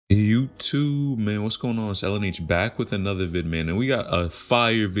YouTube, man, what's going on? It's LNH back with another vid, man, and we got a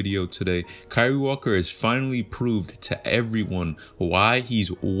fire video today. Kyree Walker has finally proved to everyone why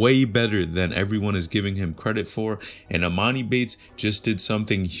he's way better than everyone is giving him credit for, and Emoni Bates just did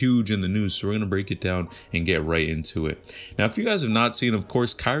something huge in the news, so we're gonna break it down and get right into it. Now, if you guys have not seen, of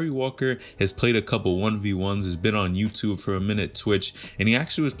course, Kyree Walker has played a couple 1v1s, has been on YouTube for a minute, Twitch, and he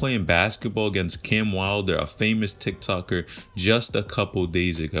actually was playing basketball against Cam Wilder, a famous TikToker, just a couple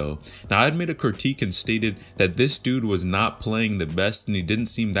days ago. Now, I had made a critique and stated that this dude was not playing the best and he didn't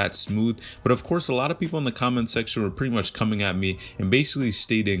seem that smooth, but of course a lot of people in the comment section were pretty much coming at me and basically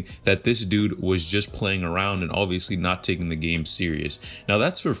stating that this dude was just playing around and obviously not taking the game serious. Now,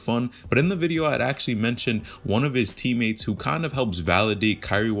 that's for fun, but in the video I had actually mentioned one of his teammates who kind of helps validate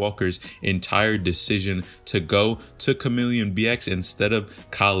Kyree Walker's entire decision to go to Chameleon BX instead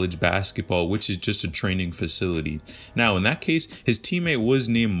of college basketball, which is just a training facility. Now, in that case, his teammate was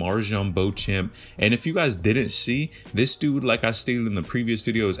named Marjan Beauchamp, and if you guys didn't see, this dude, like I stated in the previous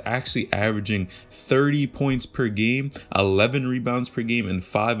video, is actually averaging 30 points per game, 11 rebounds per game, and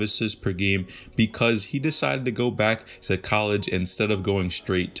 5 assists per game because he decided to go back to college instead of going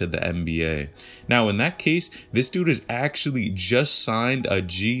straight to the NBA. Now, in that case, this dude has actually just signed a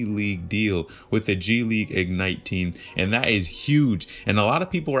G League deal with the G League Ignite team, and that is huge. And a lot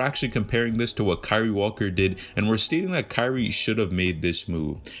of people are actually comparing this to what Kyree Walker did, and we're stating that Kyree should have made this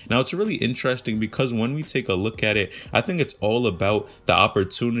move. Now, it's really interesting because when we take a look at it, I think it's all about the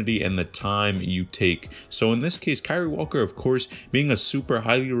opportunity and the time you take. So in this case, Kyree Walker, of course, being a super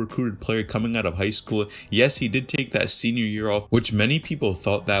highly recruited player coming out of high school, yes, he did take that senior year off, which many people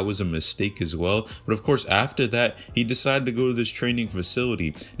thought that was a mistake as well. But of course, after that, he decided to go to this training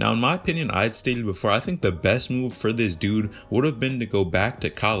facility. Now, in my opinion, I had stated before, I think the best move for this dude would have been to go back to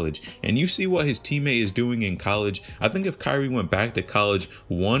college. And you see what his teammate is doing in college. I think if Kyree went back to college,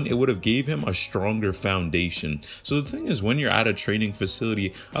 one, it would have gave him a stronger foundation. So the thing is, when you're at a training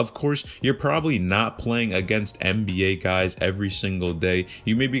facility, of course, you're probably not playing against NBA guys every single day.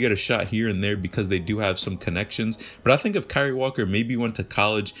 You maybe get a shot here and there because they do have some connections. But I think if Kyree Walker maybe went to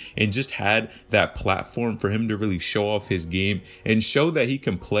college and just had that platform for him to really show off his game and show that he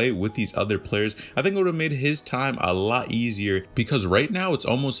can play with these other players, I think it would have made his time a lot easier, because right now it's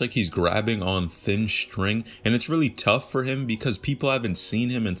almost like he's grabbing on thin string, and it's really tough for him because people haven't seen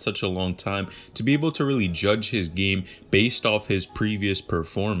him in such a long time to be able to really judge his game based off his previous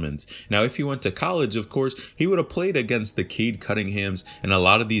performance. Now, if he went to college, of course, he would have played against the Cade Cunninghams and a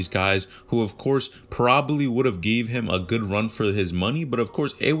lot of these guys who, of course, probably would have gave him a good run for his money, but of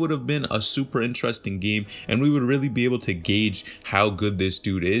course, it would have been a super interesting game, and we would really be able to gauge how good this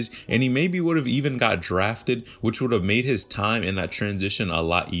dude is, and he maybe would have even got drafted, which would have made his time in that transition a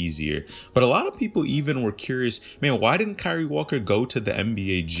lot easier. But a lot of people even were curious, man, why didn't Kyree Walker go to the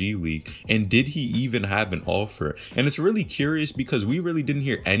NBA G League, and did he even have an offer? And it's really curious because we really didn't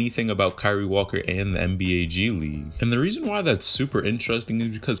hear anything about Kyree Walker and the NBA G League. And the reason why that's super interesting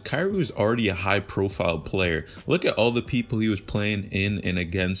is because Kyree was already a high profile player. Look at all the people he was playing in and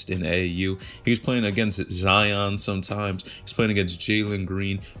against in AAU. He was playing against Zion sometimes, he's playing against Jalen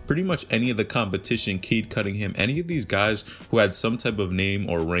Green, pretty much any of the competition, Cade Cunningham, any of these guys who had some type of name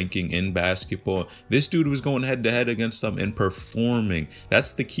or ranking in basketball, this dude was going head to head against them and performing.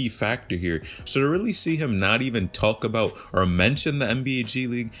 That's the key factor here. So to really see him not even talk about or mention the NBA G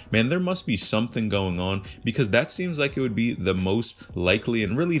League, man, there must be something going on, because that seems like it would be the most likely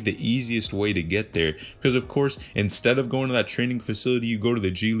and really the easiest way to get there. Because of course, instead of going to that training facility, you go to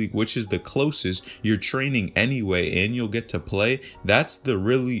the G League, which is the closest. You're training anyway and you'll get to play. That's the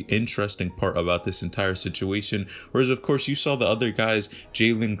really interesting part about this entire situation. Whereas of course, you saw the other guys,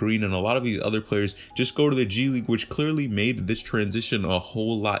 Jalen Green and a lot of these other players, just go to the G League, which clearly made this transition a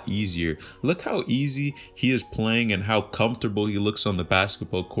whole lot easier. Look how easy he is playing and how comfortable he looks on the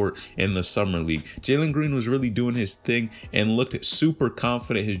basketball court in the summer league. Jalen Green was really doing his thing and looked super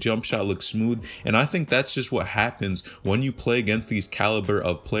confident. His jump shot looked smooth, and I think that's just what happens when you play against these caliber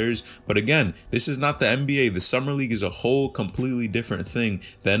of players. But again, this is not the NBA. The summer league is a whole completely different thing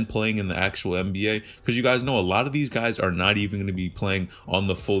than playing in the actual NBA, because you guys know a lot of these guys are not even going to be playing on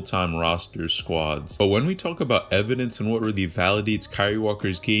the full-time roster squads. But when we talk about evidence and what really validates Kyree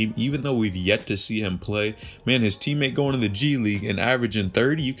Walker's game, even though we've yet to see him play, man, his teammate going to the G League and averaging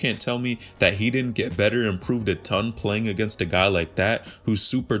 30, you can't tell me that he didn't get better, improved a ton playing against a guy like that who's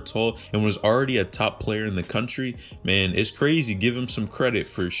super tall and was already a top player in the country. Man, it's crazy. Give him some credit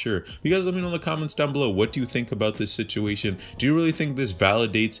for sure. You guys let me know in the comments down below, what do you think about this situation? Do you really think this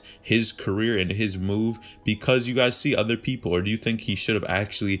validates his career and his move because you guys see other people, or do you think he should have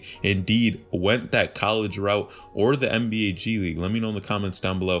actually indeed went that college route or the NBA G League? Let me know know in the comments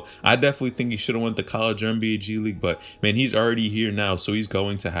down below. I definitely think he should have went to college or NBA G League, but man, he's already here now, so he's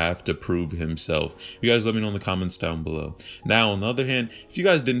going to have to prove himself. You guys let me know in the comments down below. Now, on the other hand, if you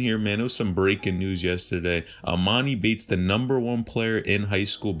guys didn't hear, man, it was some breaking news yesterday. Emoni Bates, the #1 player in high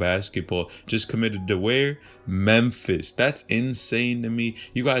school basketball, just committed to where? Memphis. That's insane to me.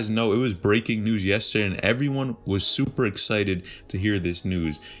 You guys know it was breaking news yesterday, and everyone was super excited to hear this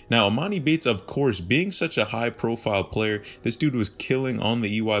news. Now, Emoni Bates, of course, being such a high-profile player, this dude was killing on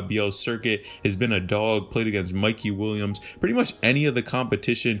the EYBL circuit, has been a dog, played against Mikey Williams, pretty much any of the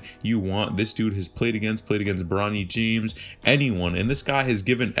competition you want. This dude has played against Bronny James, anyone, and this guy has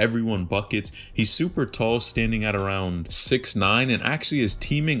given everyone buckets. He's super tall, standing at around 6'9", and actually is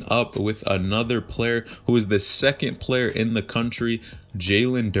teaming up with another player who is the second player in the country,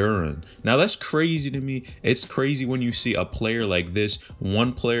 Jalen Duran. Now that's crazy to me. It's crazy when you see a player like this,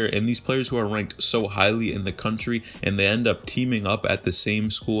 one player, and these players who are ranked so highly in the country, and they end up teaming up at the same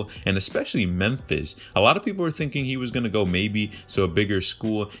school, and especially Memphis. A lot of people were thinking he was going to go maybe to a bigger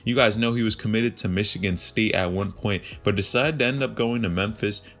school. You guys know he was committed to Michigan State at one point, but decided to end up going to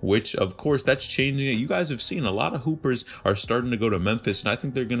Memphis, which of course that's changing it. You guys have seen a lot of hoopers are starting to go to Memphis, and I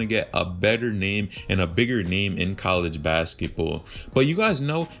think they're going to get a better name and a bigger name in college basketball. But you guys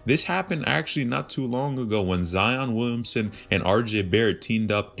know this happened actually not too long ago when Zion Williamson and RJ Barrett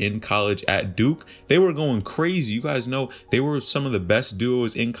teamed up in college at Duke. They were going crazy. You guys know they were some of the best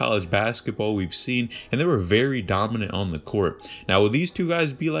duos in college basketball we've seen, and they were very dominant on the court. Now, will these two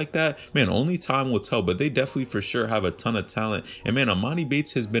guys be like that? Man, only time will tell, but they definitely for sure have a ton of talent. And man, Emoni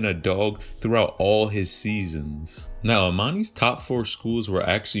Bates has been a dog throughout all his seasons. Now, Emoni's top 4 schools were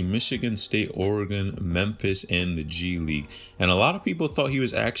actually Michigan State, Oregon, Memphis, and the G League. And a lot of people thought he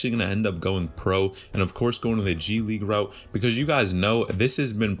was actually going to end up going pro and, of course, going to the G League route, because you guys know this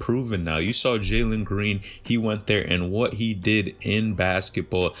has been proven now. You saw Jalen Green, he went there, and what he did in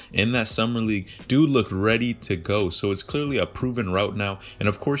basketball in that summer league, dude looked ready to go. So it's clearly a proven route now. And,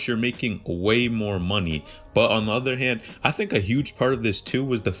 of course, you're making way more money. But on the other hand, I think a huge part of this too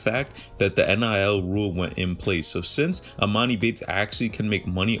was the fact that the NIL rule went in place. So since Emoni Bates actually can make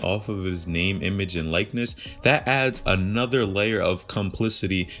money off of his name, image, and likeness, that adds another layer of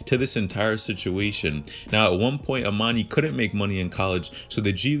complicity to this entire situation. Now, at one point, Emoni couldn't make money in college, so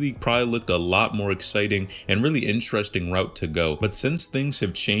the G League probably looked a lot more exciting and really interesting route to go. But since things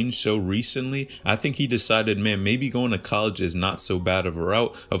have changed so recently, I think he decided, man, maybe going to college is not so bad of a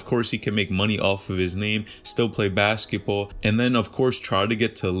route. Of course, he can make money off of his name, still play basketball, and then of course try to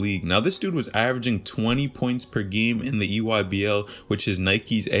get to league. Now, this dude was averaging 20 points per game in the EYBL, which is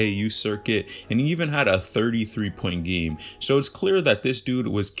Nike's AAU circuit, and he even had a 33-point game. So it's clear that this dude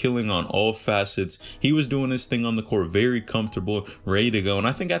was killing on all facets. He was doing his thing on the court, very comfortable, ready to go. And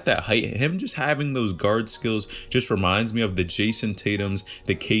I think at that height, him just having those guard skills just reminds me of the Jason Tatums,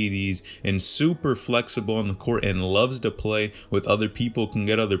 the KDs, and super flexible on the court and loves to play with other people, can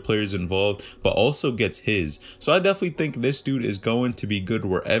get other players involved, but also gets his. So I definitely think this dude is going to be good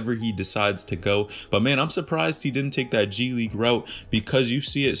wherever he decides to go. But man, I'm surprised he didn't take that G League route, because you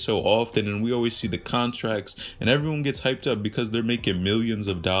see it so often, and we always see the contracts, and everyone gets hyped up because they're making millions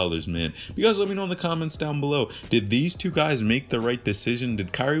of dollars, man. You guys let me know in the comments down below. Did these two guys make the right decision?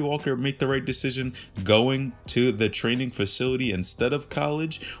 Did Kyree Walker make the right decision going to the training facility instead of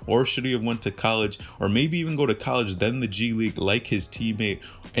college? Or should he have went to college, or maybe even go to college then the G League like his teammate?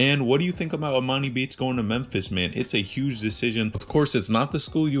 And what do you think about Emoni Bates going to Memphis, man? It's a huge decision. Of course, it's not the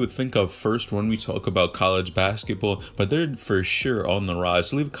school you would think of first when we talk about college basketball, but they're for sure on the rise.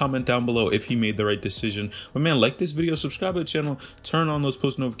 So leave a comment down below if he made the right decision. But man, like this video, subscribe to the channel, turn on those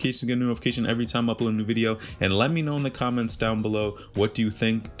post notifications, get a notification every time I upload a new video, and let me know in the comments down below, what do you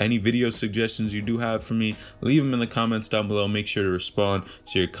think? Any video suggestions you do have for me, leave them in the comments down below. Make sure to respond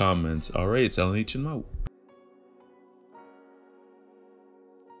to your comments. All right, it's LNH and Mo.